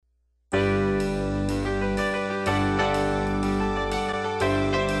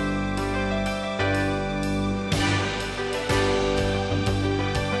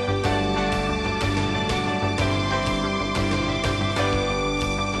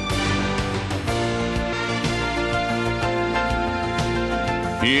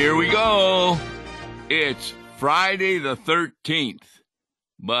Here we go. It's Friday the 13th,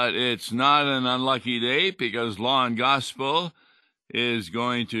 but it's not an unlucky day because Law and Gospel is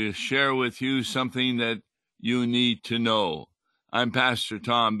going to share with you something that you need to know. I'm Pastor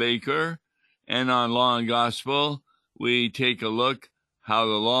Tom Baker, and on Law and Gospel, we take a look how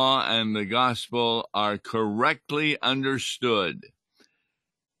the law and the gospel are correctly understood.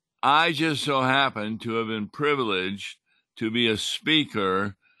 I just so happen to have been privileged to be a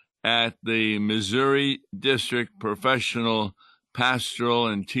speaker at the Missouri District Professional Pastoral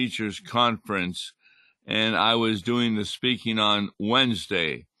and Teachers Conference, and I was doing the speaking on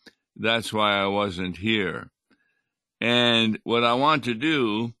Wednesday. That's why I wasn't here. And what I want to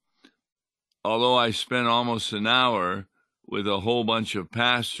do, although I spent almost an hour with a whole bunch of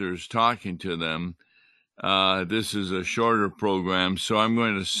pastors talking to them, this is a shorter program, so I'm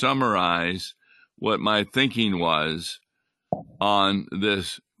going to summarize what my thinking was on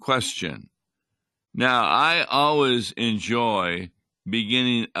this question. Now, I always enjoy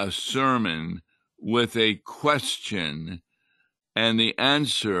beginning a sermon with a question, and the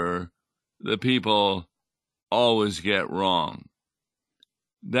answer the people always get wrong.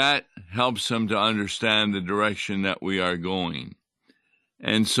 That helps them to understand the direction that we are going.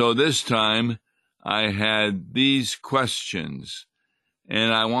 And so this time, I had these questions,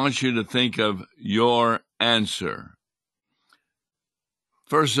 and I want you to think of your answer.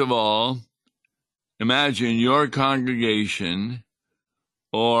 First of all, imagine your congregation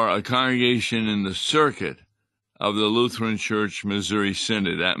or a congregation in the circuit of the Lutheran Church Missouri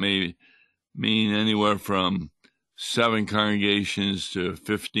Synod. That may mean anywhere from 7 congregations to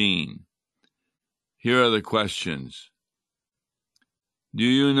 15. Here are the questions. Do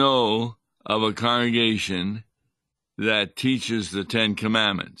you know of a congregation that teaches the 10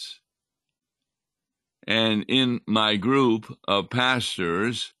 Commandments? And in my group of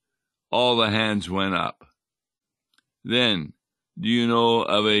pastors, all the hands went up. Then, do you know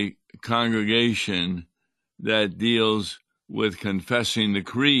of a congregation that deals with confessing the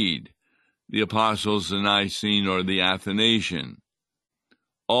Creed, the Apostles, the Nicene, or the Athanasian?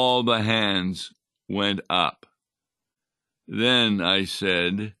 All the hands went up. Then I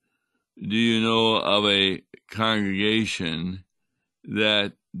said, do you know of a congregation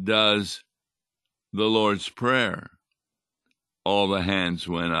that does the Lord's Prayer? All the hands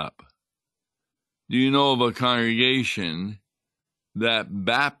went up. Do you know of a congregation that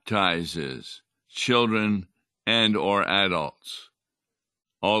baptizes children and or adults?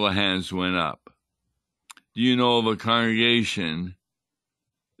 All the hands went up. Do you know of a congregation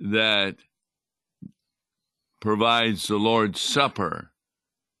that provides the Lord's Supper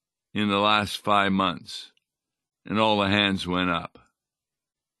in the last 5 months? And all the hands went up.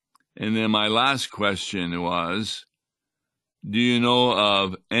 And then my last question was, do you know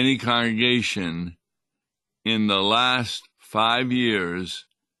of any congregation in the last 5 years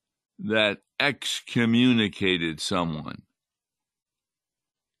that excommunicated someone?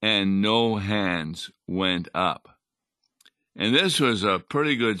 And no hands went up. And this was a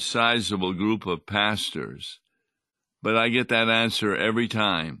pretty good sizable group of pastors, but I get that answer every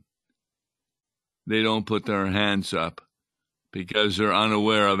time. They don't put their hands up because they're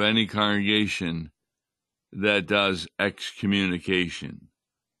unaware of any congregation that does excommunication.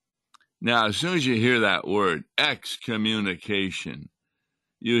 Now, as soon as you hear that word, excommunication,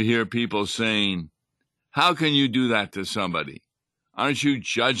 you hear people saying, how can you do that to somebody? Aren't you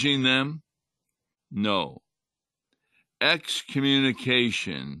judging them? No.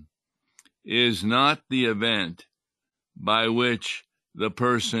 Excommunication is not the event by which the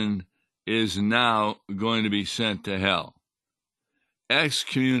person is now going to be sent to hell.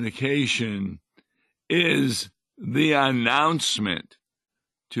 Excommunication is the announcement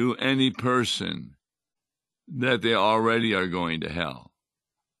to any person that they already are going to hell.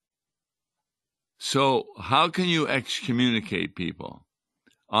 So how can you excommunicate people?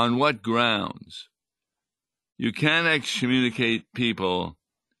 On what grounds? You can't excommunicate people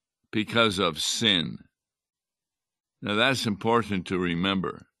because of sin. Now that's important to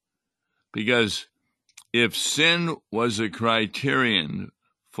remember, because if sin was a criterion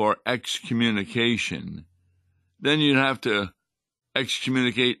for excommunication, then you'd have to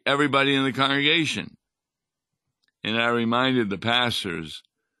excommunicate everybody in the congregation. And I reminded the pastors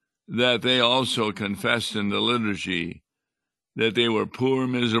that they also confessed in the liturgy that they were poor,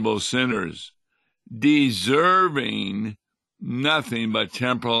 miserable sinners, deserving nothing but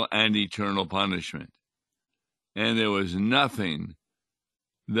temporal and eternal punishment. And there was nothing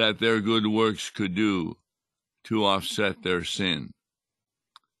that their good works could do to offset their sin.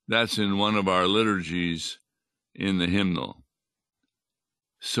 That's in one of our liturgies in the hymnal.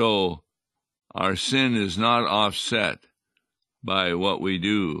 So our sin is not offset by what we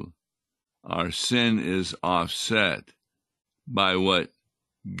do. Our sin is offset by what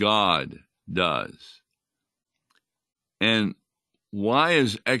God does. And why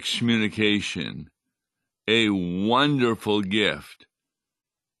is excommunication a wonderful gift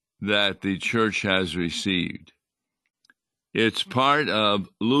that the church has received? It's part of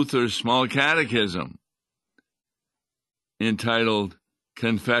Luther's small catechism entitled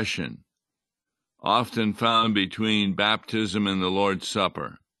Confession, often found between baptism and the Lord's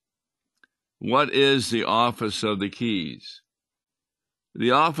Supper. What is the office of the keys?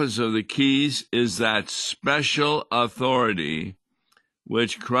 The office of the keys is that special authority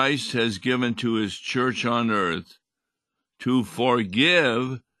which Christ has given to his church on earth to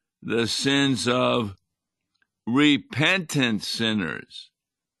forgive the sins of repentant sinners,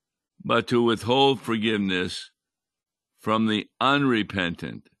 but to withhold forgiveness from the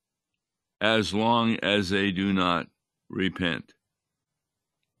unrepentant as long as they do not repent.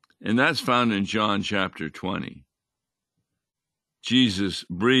 And that's found in John chapter 20. Jesus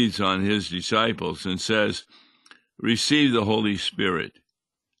breathes on his disciples and says, "Receive the Holy Spirit.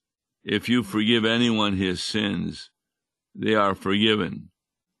 If you forgive anyone his sins, they are forgiven.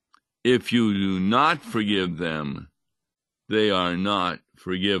 If you do not forgive them, they are not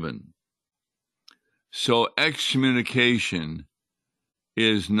forgiven." So excommunication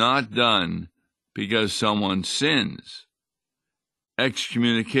is not done because someone sins.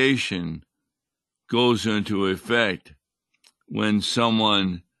 Excommunication goes into effect when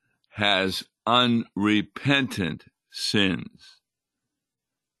someone has unrepentant sins,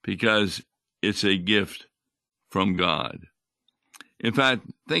 because it's a gift from God. In fact,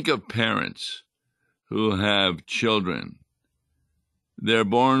 think of parents who have children. They're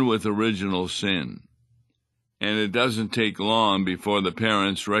born with original sin, and it doesn't take long before the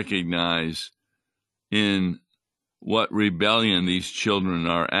parents recognize in what rebellion these children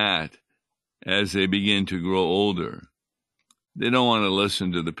are at as they begin to grow older. They don't want to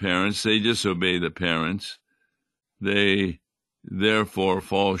listen to the parents. They disobey the parents. They therefore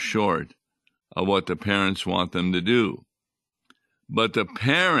fall short of what the parents want them to do. But the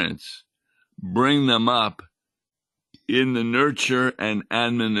parents bring them up in the nurture and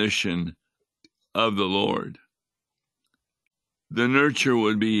admonition of the Lord. The nurture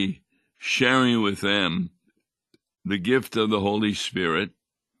would be sharing with them the gift of the Holy Spirit,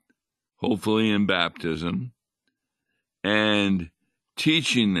 hopefully in baptism, and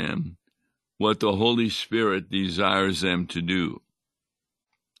teaching them what the Holy Spirit desires them to do.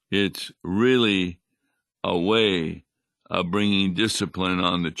 It's really a way of bringing discipline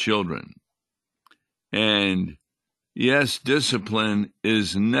on the children. And yes, discipline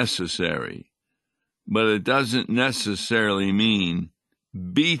is necessary, but it doesn't necessarily mean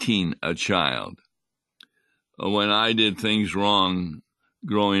beating a child. When I did things wrong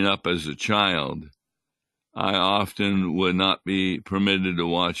growing up as a child, I often would not be permitted to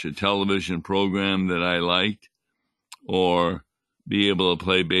watch a television program that I liked or be able to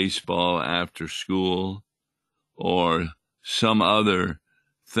play baseball after school, or some other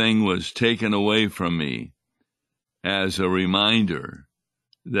thing was taken away from me as a reminder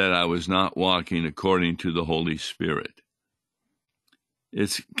that I was not walking according to the Holy Spirit.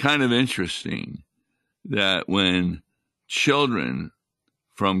 It's kind of interesting that when children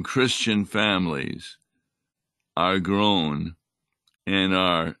from Christian families are grown and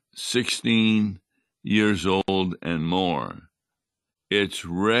are 16 years old and more, it's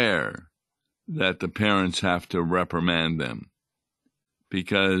rare that the parents have to reprimand them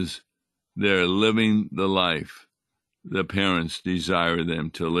because they're living the life the parents desire them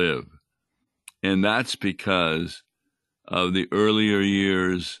to live. And that's because of the earlier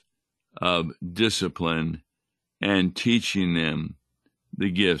years of discipline and teaching them the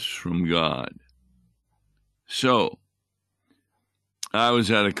gifts from God. So, I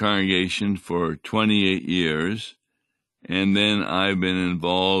was at a congregation for 28 years, and then I've been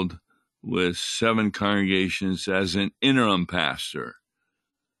involved with 7 congregations as an interim pastor.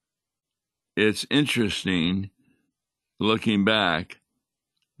 It's interesting, looking back,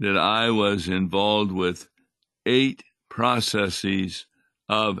 that I was involved with 8 processes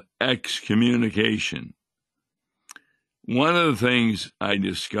of excommunication. One of the things I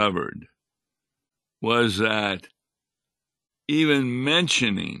discovered was that even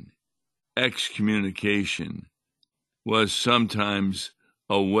mentioning excommunication was sometimes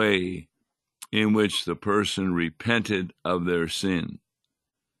a way in which the person repented of their sin.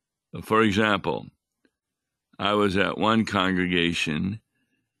 For example, I was at one congregation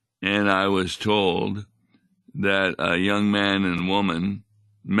and I was told that a young man and woman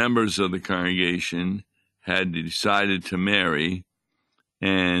members of the congregation had decided to marry,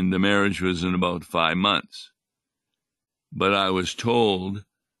 and the marriage was in about 5 months. But I was told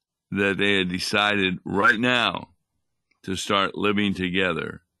that they had decided right now to start living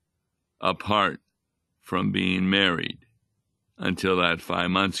together apart from being married until that 5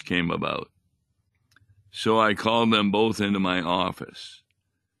 months came about. So I called them both into my office,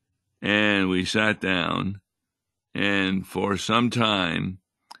 and we sat down, and for some time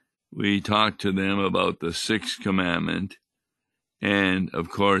we talked to them about the sixth commandment, and of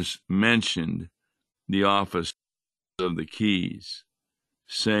course mentioned the office of the keys,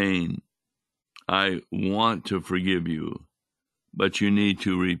 saying, I want to forgive you, but you need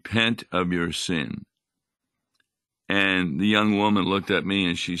to repent of your sin. And the young woman looked at me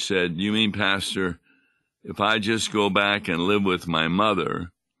and she said, you mean, Pastor, if I just go back and live with my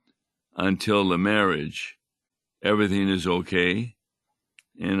mother until the marriage, everything is okay?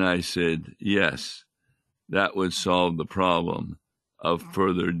 And I said, yes, that would solve the problem of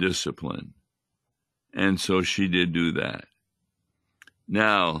further discipline. And so she did do that.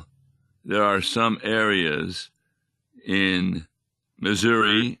 Now, there are some areas in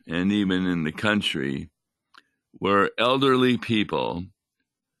Missouri and even in the country where elderly people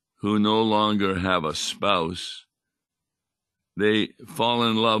who no longer have a spouse, they fall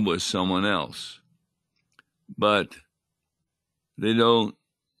in love with someone else, but they don't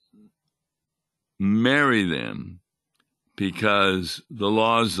marry them because the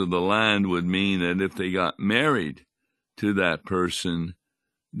laws of the land would mean that if they got married to that person,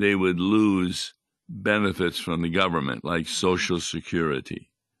 they would lose benefits from the government, like Social Security.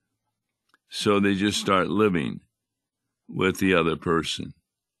 So they just start living with the other person.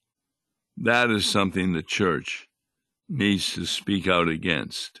 That is something the church needs to speak out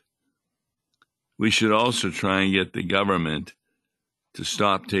against. We should also try and get the government to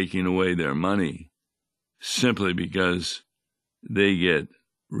stop taking away their money simply because they get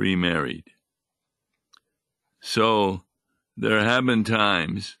remarried. So there have been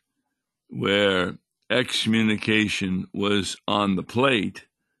times where excommunication was on the plate,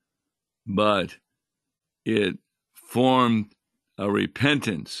 but it formed a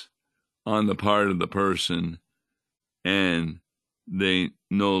repentance on the part of the person, and they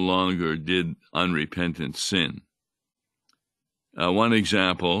no longer did unrepentant sin. One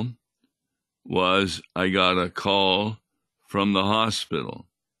example was I got a call from the hospital,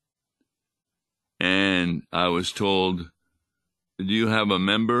 and I was told, do you have a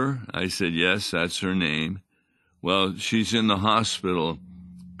member? I said, yes, that's her name. Well, she's in the hospital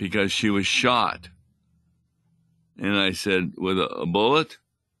because she was shot. And I said, with a bullet?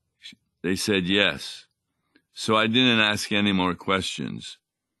 They said, yes. So I didn't ask any more questions.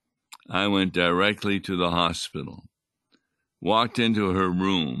 I went directly to the hospital, walked into her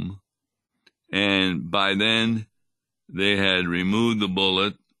room, and by then they had removed the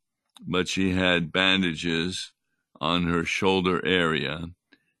bullet, but she had bandages on her shoulder area,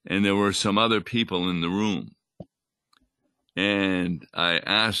 and there were some other people in the room. And I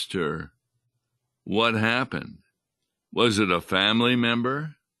asked her, what happened? Was it a family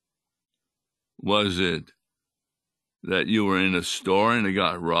member? Was it that you were in a store and it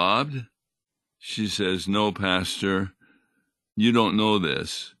got robbed? She says, no, Pastor, you don't know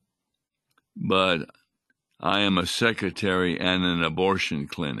this, but I am a secretary at an abortion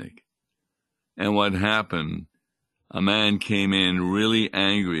clinic. And what happened, a man came in really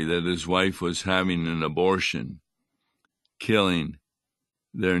angry that his wife was having an abortion, killing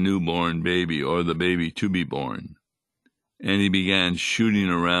their newborn baby or the baby to be born. And he began shooting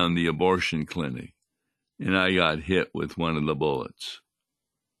around the abortion clinic, and I got hit with one of the bullets.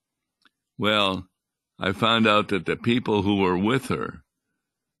 Well, I found out that the people who were with her,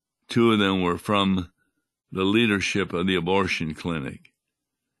 2 of them were from the leadership of the abortion clinic,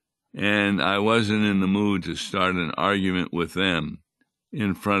 and I wasn't in the mood to start an argument with them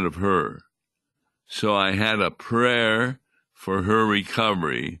in front of her. So I had a prayer for her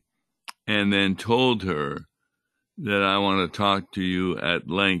recovery and then told her that I want to talk to you at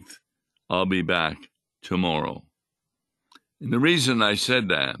length. I'll be back tomorrow. And the reason I said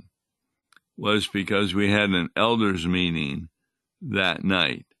that was because we had an elders meeting that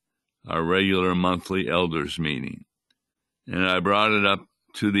night, our regular monthly elders meeting. And I brought it up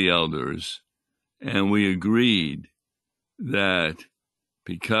to the elders, and we agreed that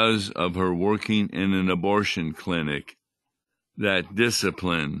because of her working in an abortion clinic, that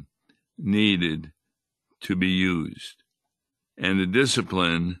discipline needed to be used. And the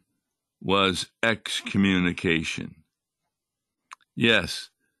discipline was excommunication. Yes,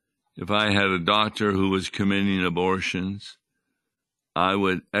 if I had a doctor who was committing abortions, I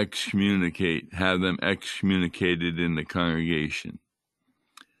would have them excommunicated in the congregation.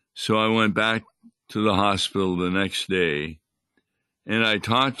 So I went back to the hospital the next day, and I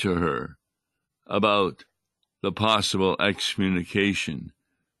talked to her about the possible excommunication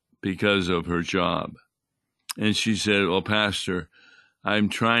because of her job. And she said, well, Pastor, I'm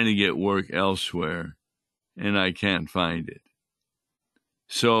trying to get work elsewhere, and I can't find it.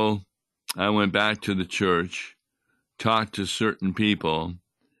 So I went back to the church, talked to certain people,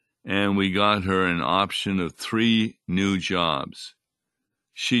 and we got her an option of 3 new jobs.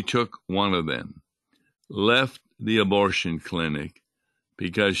 She took one of them, left the abortion clinic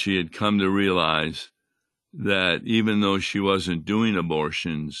because she had come to realize that even though she wasn't doing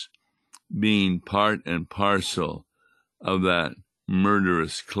abortions, being part and parcel of that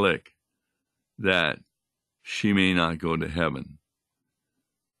murderous clique, that she may not go to heaven.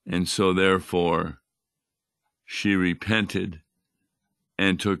 And so therefore, she repented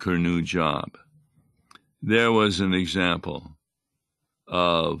and took her new job. There was an example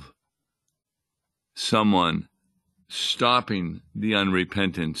of someone stopping the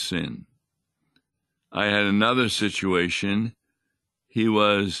unrepentant sin. I had another situation. He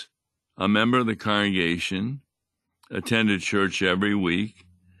was a member of the congregation, attended church every week.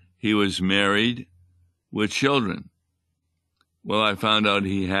 He was married with children. Well, I found out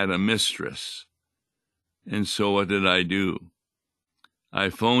he had a mistress. And so what did I do? I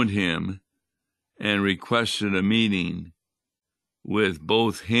phoned him and requested a meeting with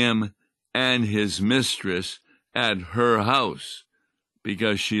both him and his mistress at her house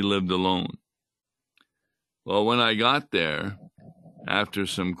because she lived alone. Well, when I got there, after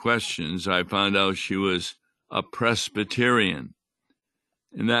some questions, I found out she was a Presbyterian.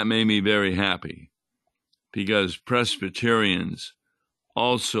 And that made me very happy because Presbyterians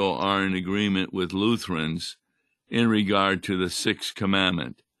also are in agreement with Lutherans in regard to the 6th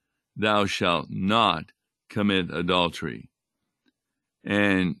commandment, thou shalt not commit adultery.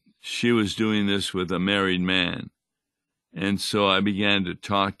 And she was doing this with a married man. And so I began to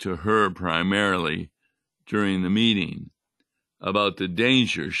talk to her primarily during the meeting about the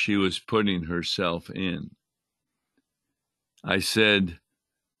danger she was putting herself in. I said,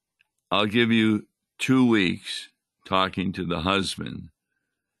 I'll give you 2 weeks talking to the husband,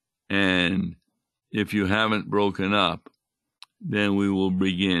 and if you haven't broken up, then we will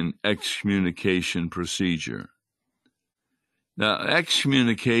begin excommunication procedure. Now,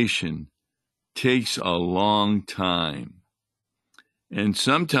 excommunication takes a long time, and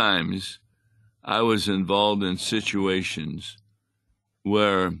sometimes I was involved in situations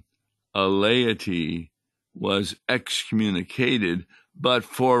where a laity was excommunicated, but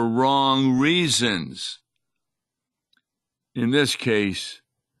for wrong reasons. In this case,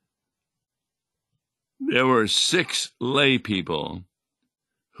 there were 6 lay people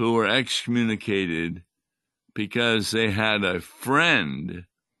who were excommunicated because they had a friend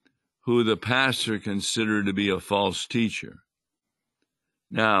who the pastor considered to be a false teacher.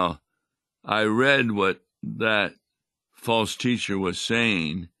 Now, I read what that false teacher was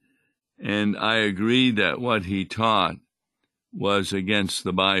saying, and I agreed that what he taught was against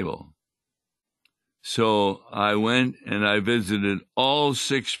the Bible. So I went and I visited all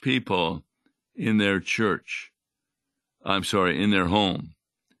 6 people in their in their home,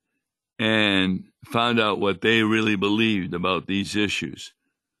 and found out what they really believed about these issues.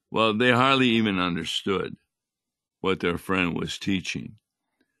 Well, they hardly even understood what their friend was teaching.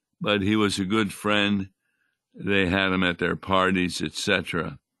 But he was a good friend. They had him at their parties,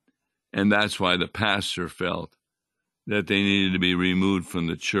 etc. And that's why the pastor felt that they needed to be removed from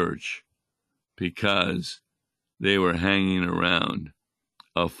the church, because they were hanging around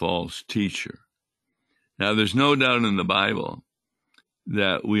a false teacher. Now, there's no doubt in the Bible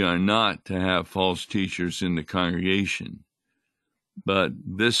that we are not to have false teachers in the congregation, but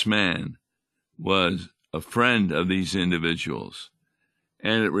this man was a friend of these individuals,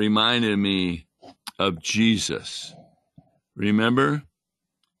 and it reminded me of Jesus. Remember,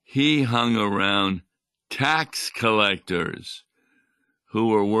 he hung around tax collectors who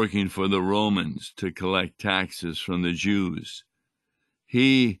were working for the Romans to collect taxes from the Jews.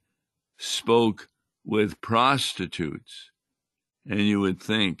 He spoke with prostitutes, and you would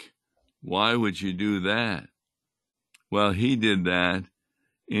think, why would you do that? Well, he did that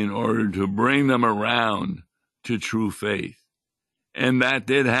in order to bring them around to true faith. And that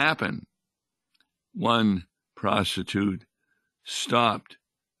did happen. One prostitute stopped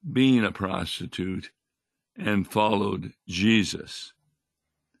being a prostitute and followed Jesus.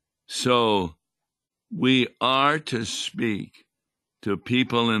 So we are to speak to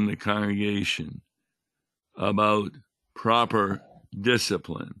people in the congregation about proper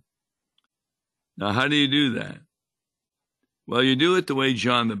discipline. Now, how do you do that? Well, you do it the way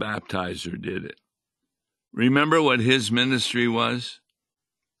John the Baptizer did it. Remember what his ministry was?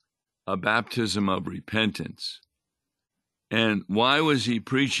 A baptism of repentance. And why was he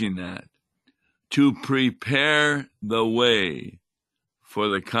preaching that? To prepare the way for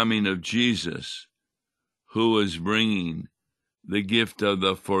the coming of Jesus, who was bringing the gift of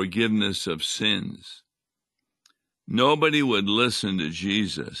the forgiveness of sins. Nobody would listen to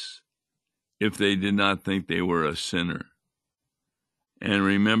Jesus if they did not think they were a sinner. And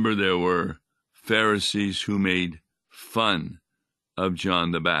remember, there were Pharisees who made fun of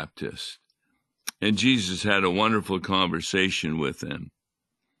John the Baptist. And Jesus had a wonderful conversation with them.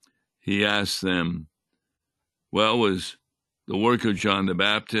 He asked them, well, was the work of John the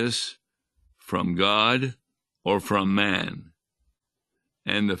Baptist from God or from man?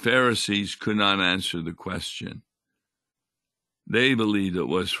 And the Pharisees could not answer the question. They believed it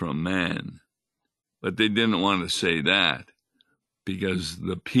was from man, but they didn't want to say that because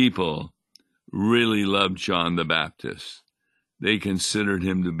the people really loved John the Baptist. They considered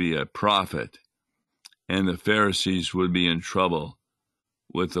him to be a prophet, and the Pharisees would be in trouble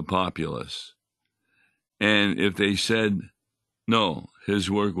with the populace. And if they said, no, his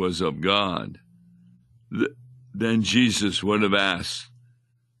work was of God, then Jesus would have asked,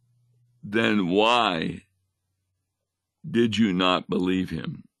 then why did you not believe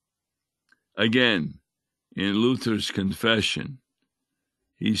him? Again, in Luther's Confession,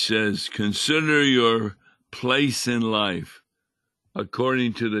 he says, consider your place in life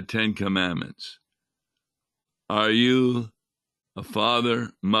according to the Ten Commandments. Are you a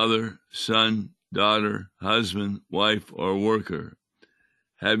father, mother, son, daughter, husband, wife, or worker?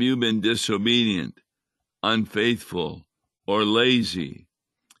 Have you been disobedient, unfaithful, or lazy?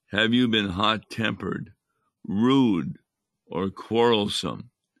 Have you been hot-tempered, rude, or quarrelsome?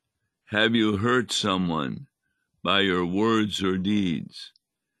 Have you hurt someone by your words or deeds?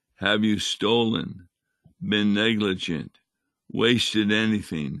 Have you stolen, been negligent, wasted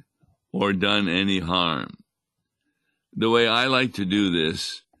anything, or done any harm? The way I like to do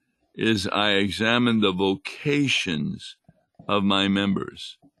this is I examine the vocations of my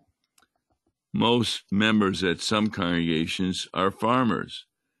members. Most members at some congregations are farmers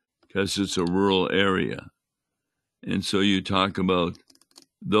because it's a rural area. And so you talk about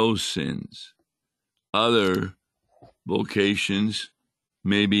those sins. Other vocations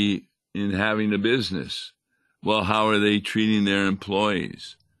may be in having a business. Well, how are they treating their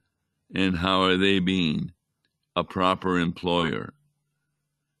employees? And how are they being a proper employer?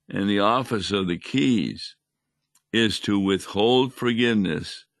 And the office of the keys is to withhold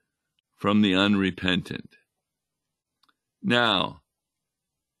forgiveness from the unrepentant. Now,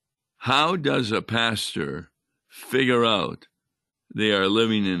 how does a pastor figure out they are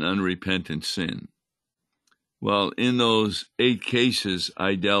living in unrepentant sin? Well, in those 8 cases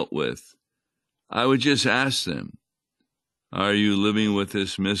I dealt with, I would just ask them, are you living with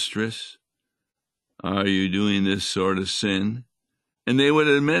this mistress? Are you doing this sort of sin? And they would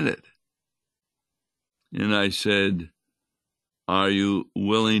admit it. And I said, are you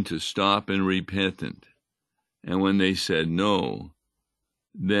willing to stop and repent? And when they said no,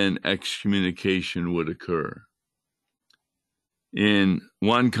 then excommunication would occur. In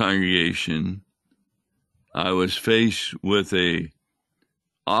one congregation, I was faced with an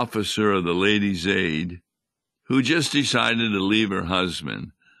officer of the Ladies' Aid who just decided to leave her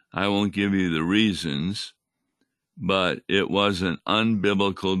husband. I won't give you the reasons, but it was an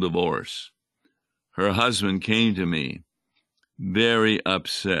unbiblical divorce. Her husband came to me very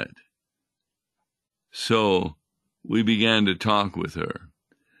upset. So we began to talk with her.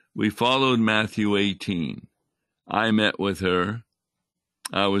 We followed Matthew 18. I met with her.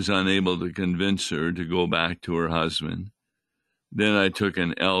 I was unable to convince her to go back to her husband. Then I took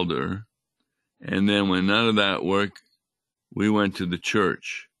an elder. And then when none of that worked, we went to the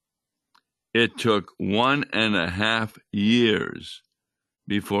church. It took 1.5 years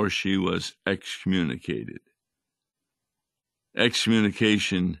before she was excommunicated.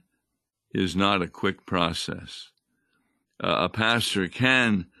 Excommunication is not a quick process. A pastor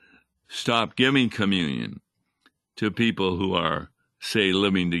can stop giving communion to people who are, say,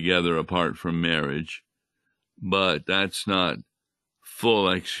 living together apart from marriage, but that's not full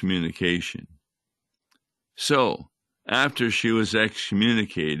excommunication. So, after she was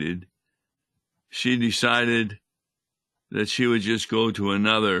excommunicated, she decided that she would just go to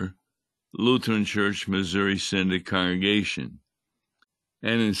another Lutheran Church Missouri Synod congregation.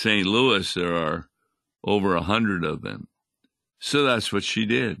 And in St. Louis, there are over 100 of them. So that's what she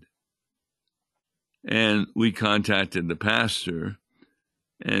did. And we contacted the pastor,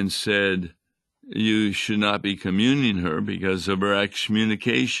 and said, you should not be communing her because of her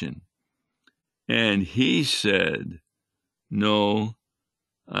excommunication. And he said, no,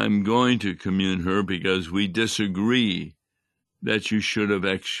 I'm going to commune her because we disagree that you should have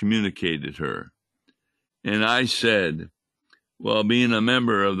excommunicated her. And I said, well, being a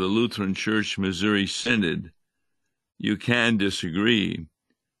member of the Lutheran Church Missouri Synod, you can disagree,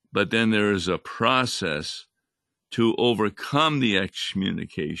 but then there is a process to overcome the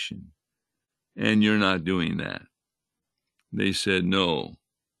excommunication, and you're not doing that. They said no.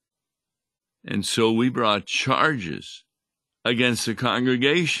 And so we brought charges against the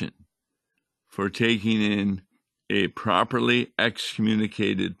congregation for taking in a properly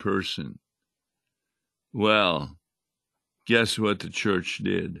excommunicated person. Well, guess what the church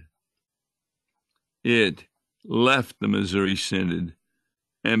did? It left the Missouri Synod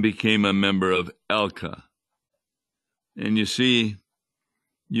and became a member of ELCA. And you see,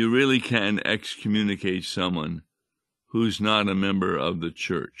 you really can excommunicate someone who's not a member of the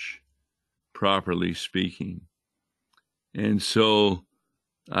church, properly speaking. And so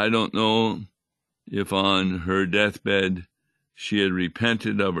I don't know if on her deathbed she had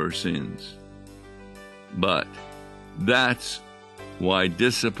repented of her sins. But that's why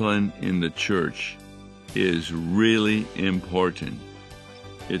discipline in the church is really important.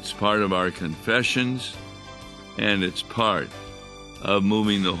 It's part of our confessions, and it's part of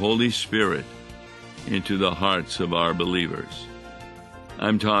moving the Holy Spirit into the hearts of our believers.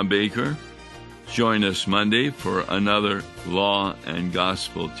 I'm Tom Baker. Join us Monday for another Law and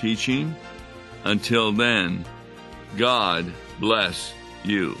Gospel teaching. Until then, God bless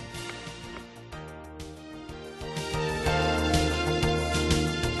you.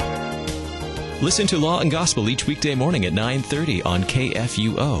 Listen to Law and Gospel each weekday morning at 9:30 on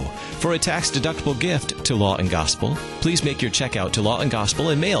KFUO. For a tax-deductible gift to Law and Gospel, please make your check out to Law and Gospel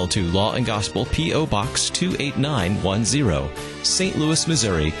and mail to Law and Gospel, P.O. Box 28910, St. Louis,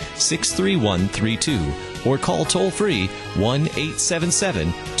 Missouri 63132, or call toll-free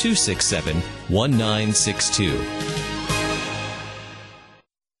 1-877-267-1962.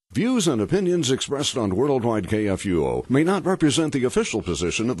 Views and opinions expressed on Worldwide KFUO may not represent the official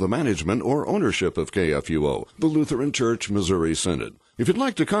position of the management or ownership of KFUO, the Lutheran Church Missouri Synod. If you'd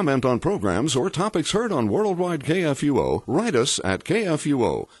like to comment on programs or topics heard on Worldwide KFUO, write us at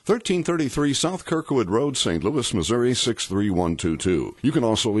KFUO, 1333 South Kirkwood Road, St. Louis, Missouri 63122. You can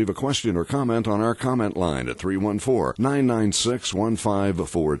also leave a question or comment on our comment line at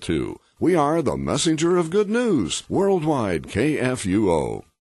 314-996-1542. We are the messenger of good news, Worldwide KFUO.